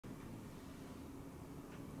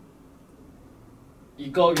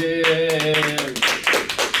イカゲー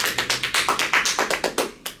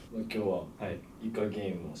ム。今日はイカゲ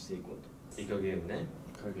ームをしていこうと。イカゲームね。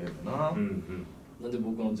イカゲームな。なんで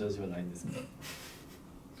僕のジャージはないんですか。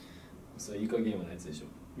それイカゲームのやつでしょ。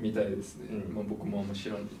みたいですね。まあ僕もあんま知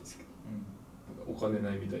らないんですけど、お金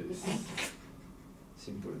ないみたいです。シ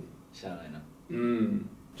ンプルに。しゃあないな。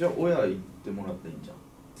じゃあ親行ってもらっていいんじゃん。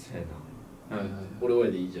そうやはいはいはい。俺親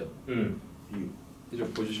でいいじゃん。いいよ。じゃあ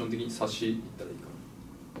ポジション的に差し行ったらいいかな。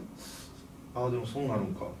ああでもそうなる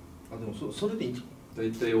んか。あでもそれでいいんじだ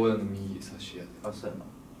いたい親の右差しやで。ゃん。あそうやな。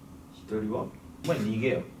一人はお前逃げ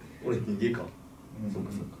よ。俺逃げか。そう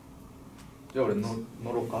かそうか。じゃあ俺乗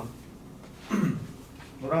ろうか。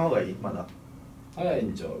乗らんほうがいいまだ。早い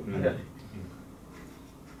んちゃう。早い。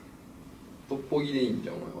トッポギでいいんじ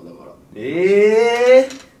ゃんお前はだから。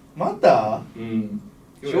また？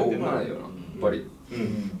しょうがないよなやっぱり。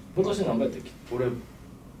今年何倍やったっけ。俺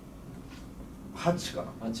8か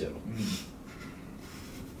な。8やろ。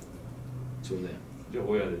ちょうどや。じゃあ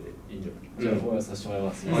親でいいんじゃない。じゃあ親させてもらい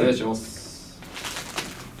ます。お願いします。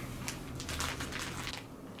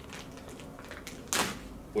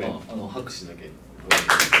親拍手だけ。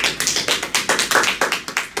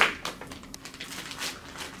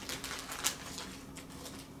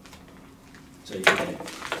じゃあいくね。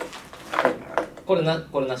これ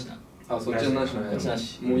なしな。あ、そっちはなしなんや。こっちな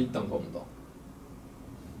し。もう一旦かもだ。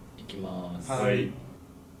いきます。はい。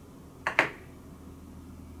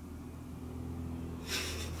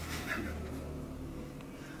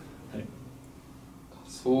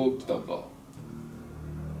そうきたか。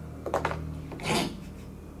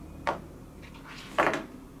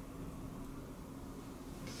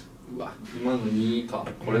うわ、今の2か。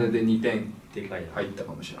これで2点でかいな。入った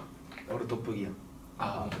かもしれん。俺トップギア。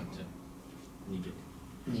ああ、じゃあ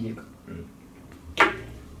逃げか。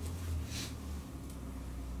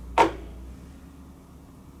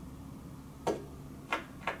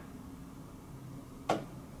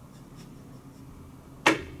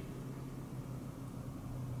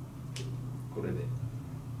これで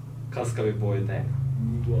春日部防衛隊。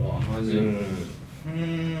うわマジ。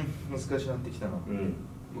難しくなってきたな。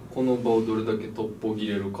この場をどれだけトッポギ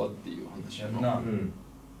れるかっていう話やな。な。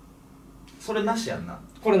それなしやんな。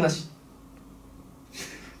これなし。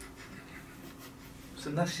そ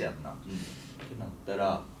れなしやんな。ってなった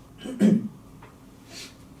ら。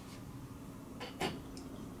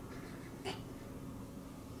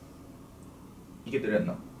いけてるやん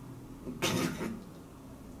な。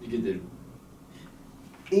いけてる。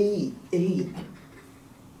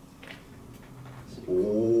おお。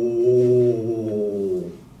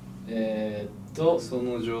そ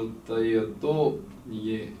の状態やと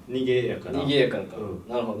逃げやから。逃げやからか。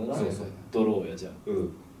なるほどな。そうそう。ドローやじゃあ。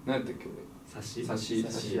何やったっけ俺。差し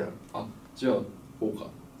や。あ、じゃあこうか。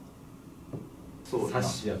そう差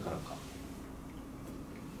しやからか。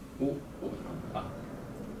あ。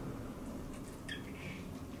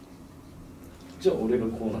じゃあ俺が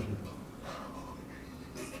こうなるのか。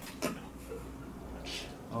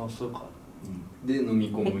ああそうか。で飲み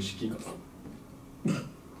込む式かな。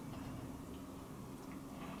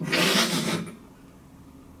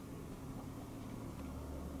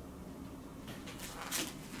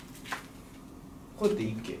こうやってい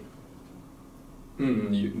いっけ？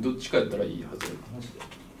いいよ。どっちかやったらいいはず。マジで。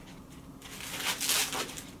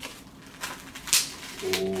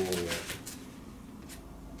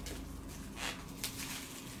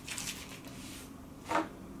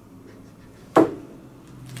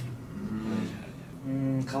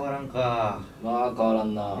変わらんか。まあ変わら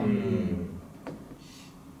んな。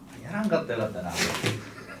やらんかったらよかったな。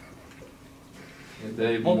だ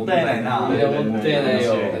いぶもったいないな。いやもったいない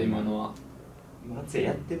よ今のは。松屋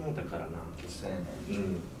やってもうたからな。そうやね。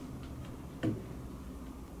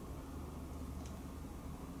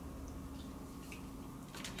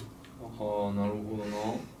ああ、なるほどな。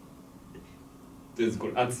とりあえずこ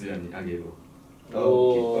れ敦也にあげるわ。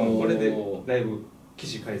これでだいぶ起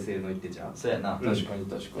死回生の一手じゃん。そうやな。確かに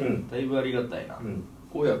確かに。だいぶありがたいな。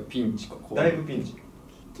こうやピンチか。だいぶピンチ。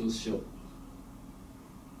どうしよう。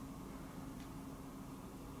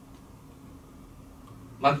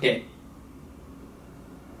負け。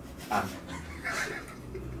あ。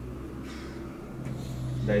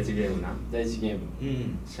第一ゲームな。第一ゲーム。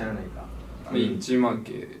しゃあないか。1負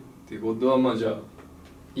けってことはまあじゃあ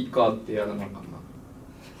イカってやらなあかんな。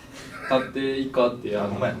縦イカってやら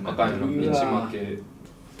なあかんやろ。1負け。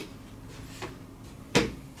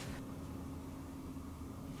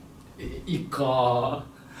イカ。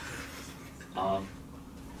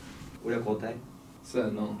俺は交代。そう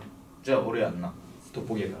やな。じゃあ俺やんな。トッ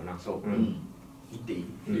ポギやからな。そう。言っていい？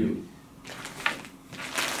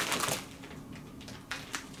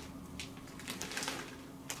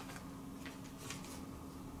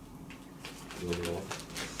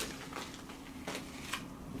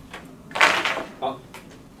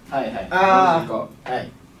はいはいあかは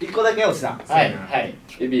い1個だけ落ちた。はいはい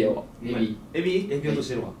エビやわ。エビエビエビ落とし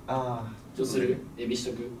てるわ。あどうするエビ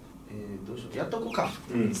しとくどうしよう。やっとこうか。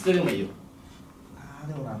うん。捨てるもいいよ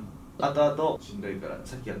でもな、あとあとしんどいから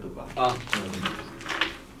さっきやっとくか。あ、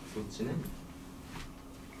そっちね。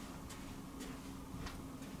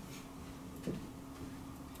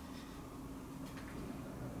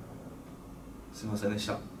すいませんでし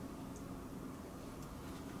た。なる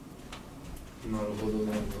ほどなるほどな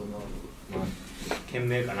るまあ賢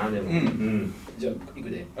明かなでも。うんじゃあいく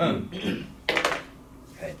でうん。はい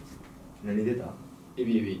何出た？エ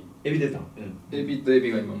ビエビエビ出た。うんほど。エビとエ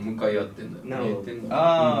ビが今向かい合ってんだよ。なるほど見えてんだ。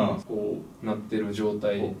ああ、こうなってる状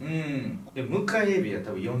態。うん。で向かいエビは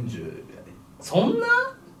多分40やで。そんな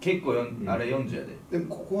結構んあれ40やで。でも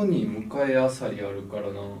ここに向かいあさりあるから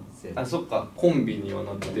な。あ、そっか。コンビには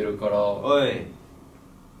なってるからおい。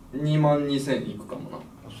 22,000いくかもな。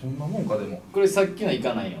そんなもんかでも。これさっきのイ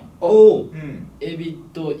カなんよおお。うん。エビ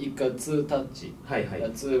とイカ2タッチはいはい。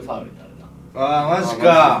 2ファウルになるああ、マジあ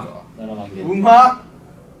か。な7万ゲうットまっ。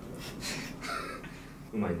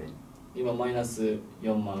うまいね。今マイナス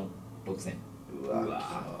4万6000うう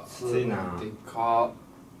わ、きついな。でか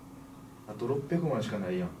あと600万しかな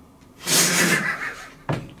いやん。じ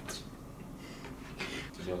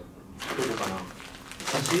ゃあどこかな。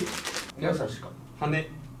刺し？いや、刺しか。羽。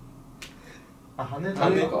あ、羽あ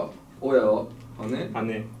羽か。親は羽。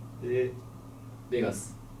羽。ベガ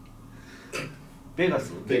スベガ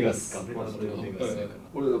ス？ベガスかベガスこれはベガス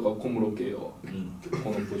俺だから小室圭やわ。うん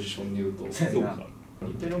このポジションに言うと。そうやなそうか。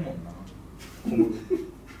似てるもんな。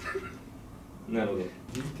なるほど。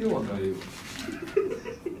似てはないよ。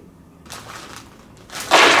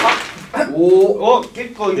おお、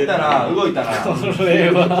結構いったな。動いたな。こ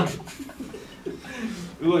れは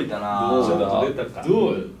動いたな。どうちょっと出たか。ど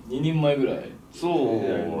う2人前ぐらいそ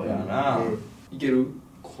うやな。いける？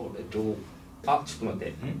これどう？あ、ちょっと待っ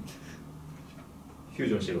て。フュー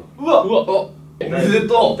ジョンしてるわ。うわ、うわおめで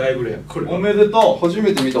とだいぶレア。これう。おめでと初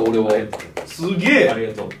めて見た俺は。う。すげえ。あり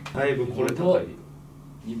がとう。だいぶこれ高い。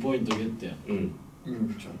 2ポイントゲットやんうん。いい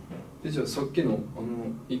んじゃん。じゃあさっきの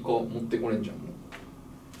イカ持ってこれんじゃんもう。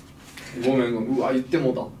ごめんごめん。うわ言って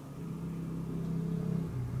もうた。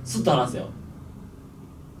すっと離せよ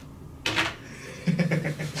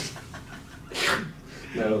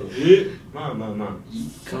なるほど。まあまあまあ。いい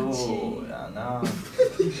そうやな。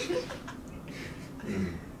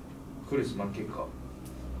クリス負けか。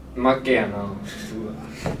負けやな。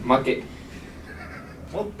負け。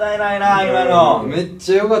もったいないな、今の。めっ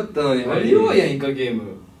ちゃ良かったのに。やりようやんイカゲーム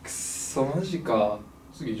くっそマジか。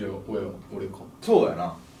次じゃあ俺か。そうや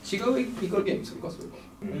な。違うイカゲームするかそれか。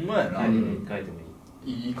ほんまやな。何に変えても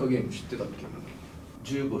いい。いいイカゲーム知ってたっけ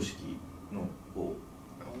15式のを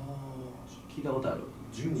聞いたことある。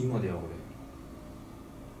12までや俺。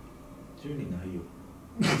 12ないよ。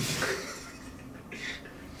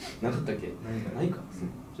なかったっけ？ないか。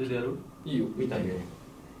それでやる？いいよ。みたいね。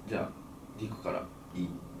じゃあリクからいい？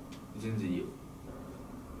全然いいよ。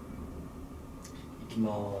いき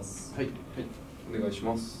まーすはい。お願いし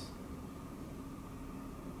ます。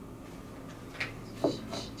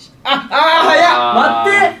待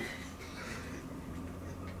って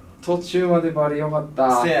途中までバリ良かっ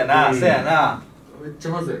た。せやな、うんせやな。めっち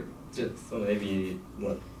ゃまずい。じゃあそのエビも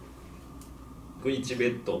らって。グイチベ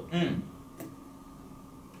ッド。うん。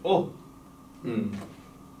お、うん。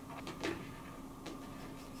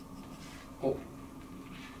お、なん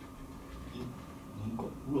か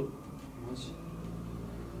うわマジ。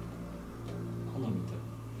花みたい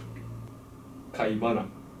貝花。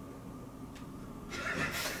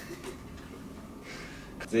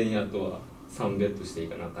全員あとは3ベットしてい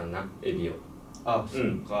かなあかんな、エビを。あ、そっ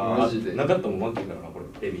か。マジでなかったもん負けるからな、これ、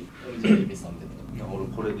エビ。じゃあエビ3ベッいや俺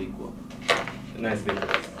これでいくわ。ナイスベット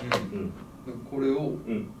です。うん。これを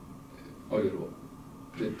うん。あげるわ。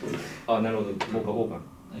ベッドあ、なるほど。交換交換。トはい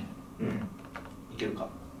うん。いけるか。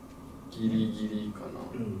ギリギリかな。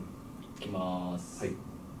うん。いきまーすはい。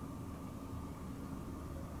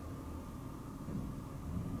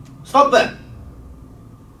ストップ。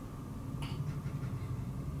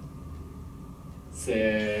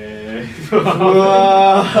せーう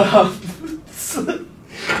わ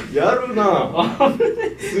やるな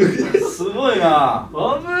ぁ。すごいな。危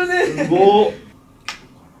ねすごっ。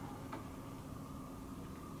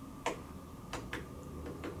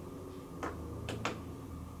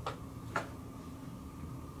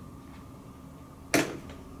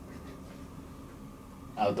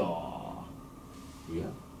アウトいや。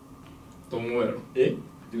と思うやろ。え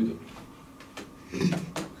どういう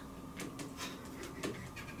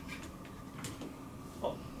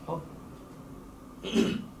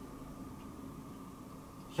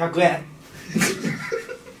こ100円。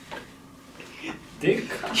で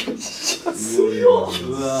かい。強っ。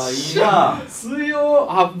うわいいな。強っ。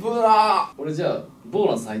あぶな。俺じゃあボ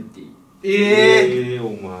ーナス入っていい？お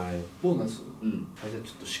前ボーナス。うん。じゃあち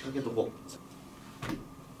ょっと仕掛けとこう。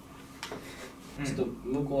ちょっと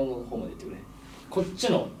向こうの方まで行ってくれ。こっ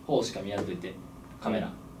ちの方しか見やんといて、カメ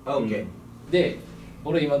ラ。あ、オッケー。で、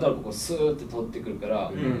俺今からここスーって通ってくるから、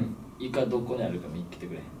うん。イカどこにあるか見つけて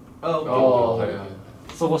くれ。あ、オッケー。ああ、はいはい。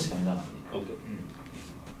そこしか見ならんね。オッケー。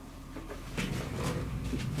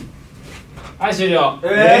はい、終了。は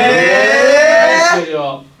い、終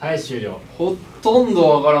了。はい、終了。ほとんど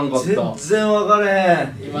わからんかった。全然分かれ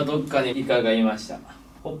へん。今どっかにイカがいました。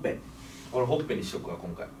ほっぺ。俺ほっぺにしとくわ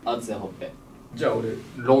今回。あつやほっぺ。じゃあ俺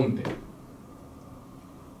ロンで。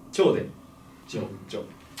蝶でちょ。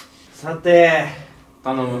さて。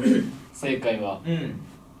頼む。正解はうん。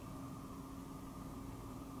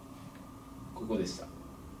ここでした。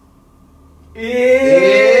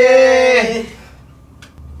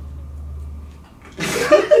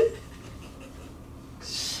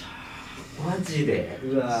マジで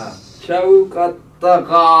うわちゃうかった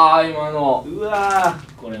か今の。うわ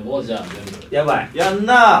これもじゃあ全部やばい。やん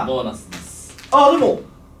な。ボーナスです。あ、でも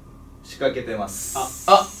仕掛けてます。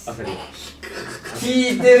焦り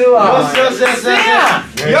聞いてるわ。よしよしよしよしよ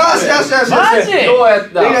しよしよし。マジ？どうやっ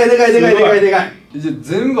た？でかいでかいでかいでかいでかい。じゃあ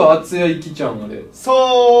全部厚やいきちゃんあれ。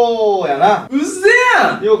そうやな。うせ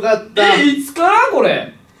やん。よかった。いつからこ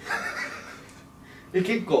れ？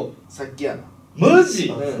結構さっきやな。マジ？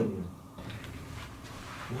うん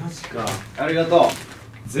マジか。ありがとう。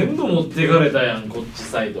全部持っていかれたやん、こっち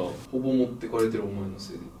サイド。ほぼ持ってかれてるお前の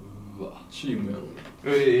せいで。うわチームやろ。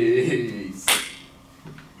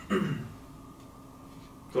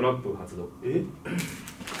トラップ発動。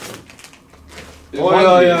おいおい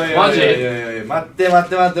おいおいマジ？待って待っ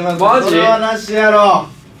て待って待って。マジ？それはなしやろ。は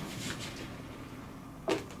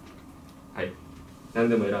い何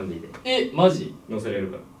でも選んでいいでえ、マジ？載せれる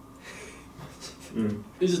からうん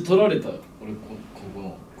え、じゃあ取られた。俺ここ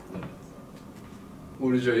の。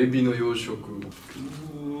俺じゃあエビの養殖。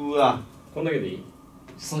うわ。こんだけでいい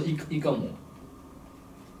そのイカも。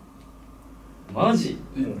マジ？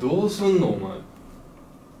どうすんのお前。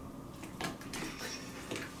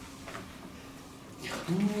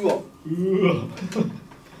うわ。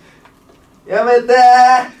やめて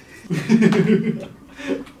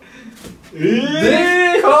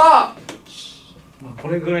でかっ。まあこ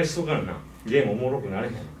れぐらいしとかんなゲームおもろくなれへ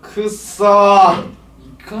んくっそー。イ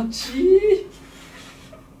カチー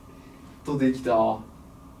とできた。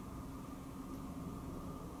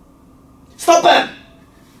ストップ。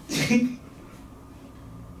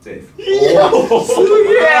セーフ。いや、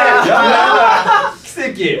す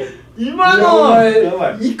げえ。奇跡。今おの前や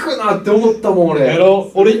ばい。行くなって思ったもん俺。や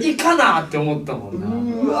ろ。俺イカなって思ったもんな。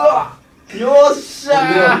うわ。よっし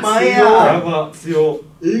ゃー。前やや。ば強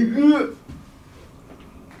えぐ。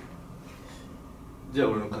じゃあ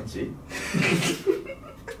俺の勝ち。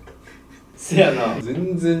せやな。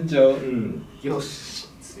全然ちゃう。うんよし。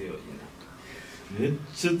強いな。めっ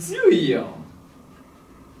ちゃ強いやん。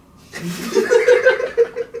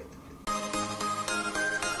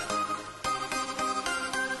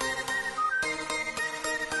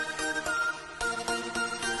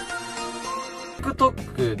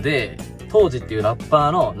TikTok で当時っていうラッパ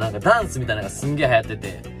ーのなんかダンスみたいなのがすんげえ流行って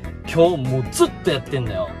て、今日もうずっとやってん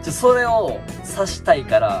のよ。それをさしたい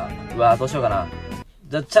から、うわどうしようかな。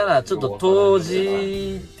じゃあチャナちょっと当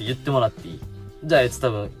時って言ってもらっていい？じゃああいつ多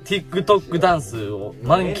分 TikTok ダンスを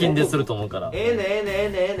満勤ですると思うから。え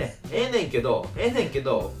えねんけ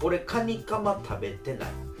ど俺カニカマ食べてない。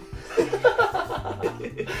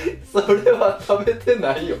それは食べて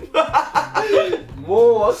ないよ。も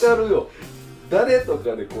うわかるよ。誰と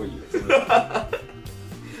かで来いよ。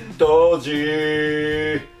当時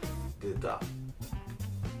出た。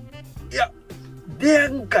でや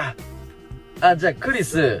んか。あ、じゃあクリ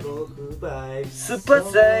ススパ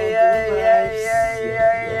サイヤイヤイヤイ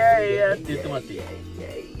ヤイヤって言ってもらっていい？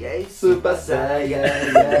スーパーサイヤイヤ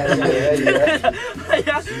イヤイ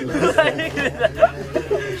ヤ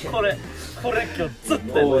これ今日ずっ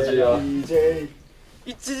と当時や。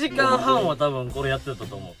 1時間半は多分これやってた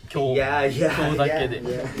と思う。今日やいや今日だけで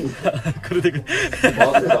くるでくる。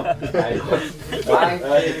マジだ。満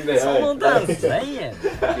勤で。そのダンスないやん。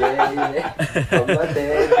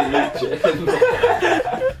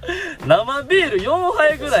生ビール4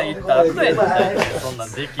杯ぐらいいった後やったらそんな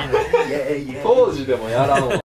んできんの。当時でもやらんわ。